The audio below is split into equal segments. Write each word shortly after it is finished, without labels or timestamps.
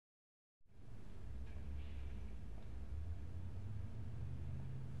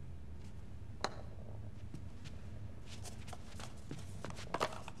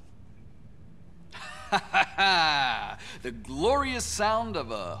The glorious sound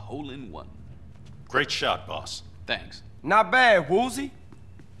of a hole-in-one. Great shot, boss. Thanks. Not bad, Woozie.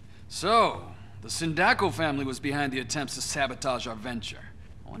 So, the Sindaco family was behind the attempts to sabotage our venture.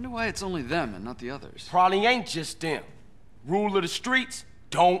 I wonder why it's only them and not the others. Probably ain't just them. Rule of the streets,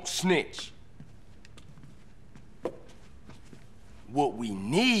 don't snitch. What we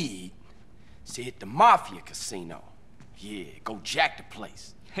need is to hit the Mafia casino. Yeah, go jack the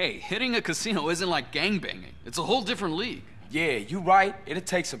place. Hey, hitting a casino isn't like gangbanging. It's a whole different league. Yeah, you right. It'll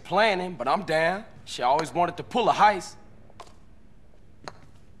take some planning, but I'm down. She always wanted to pull a heist.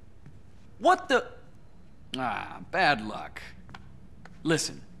 What the? Ah, bad luck.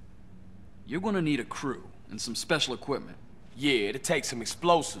 Listen, you're gonna need a crew and some special equipment. Yeah, it'll take some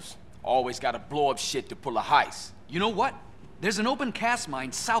explosives. Always gotta blow up shit to pull a heist. You know what? There's an open cast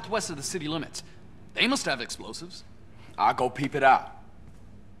mine southwest of the city limits. They must have explosives. I'll go peep it out.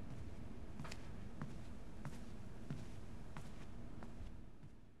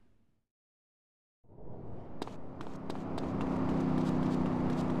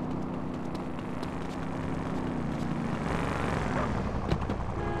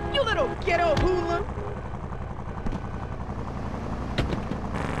 You little ghetto hoodlum!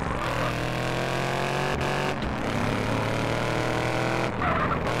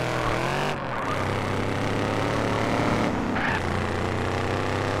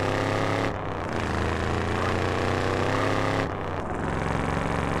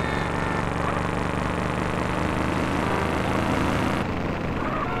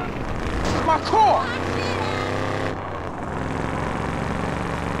 My car!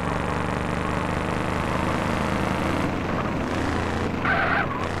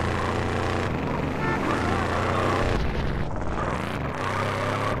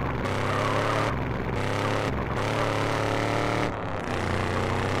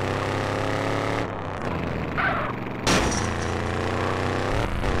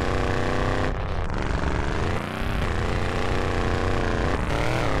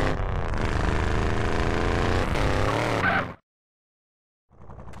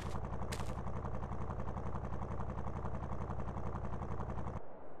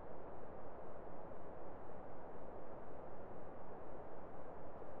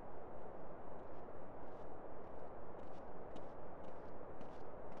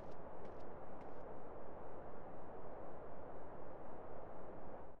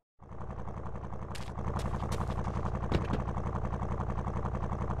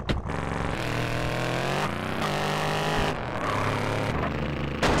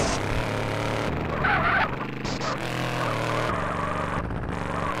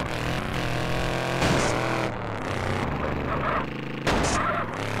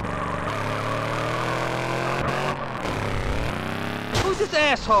 Who's this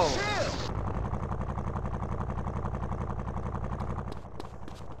asshole?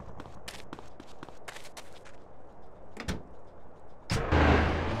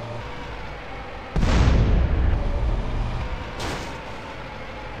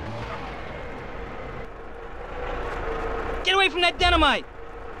 Get away from that dynamite!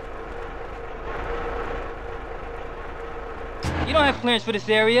 You don't have clearance for this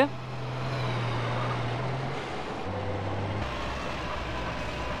area.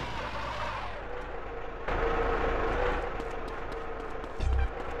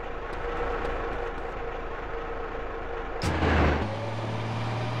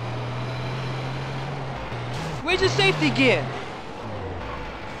 Where's your safety gear?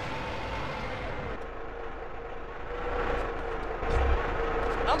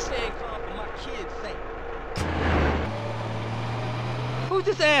 I'm staying calm for my kids' sake. Who's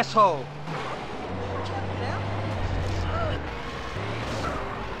this asshole?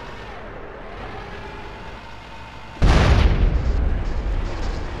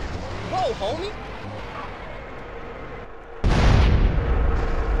 Whoa, homie!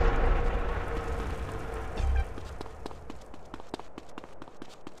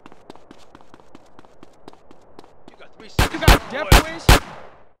 You got death wish?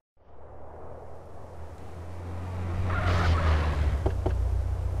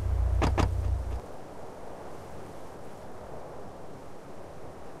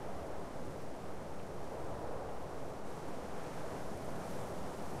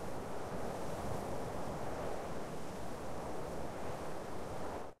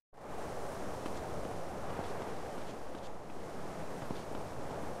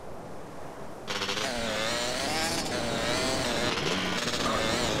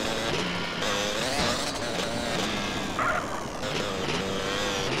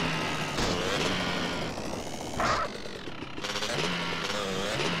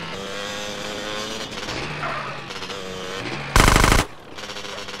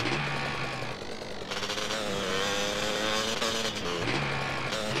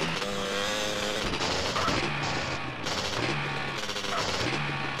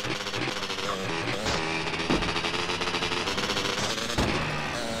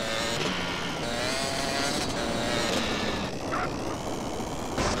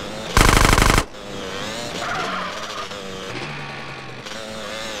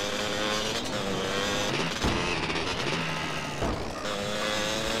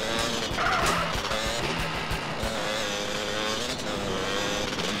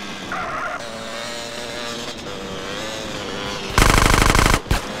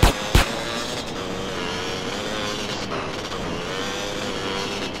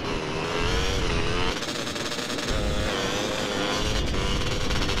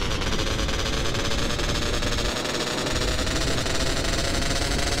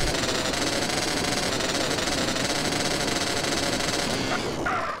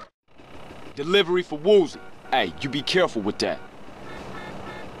 Delivery for Woozy. Hey, you be careful with that.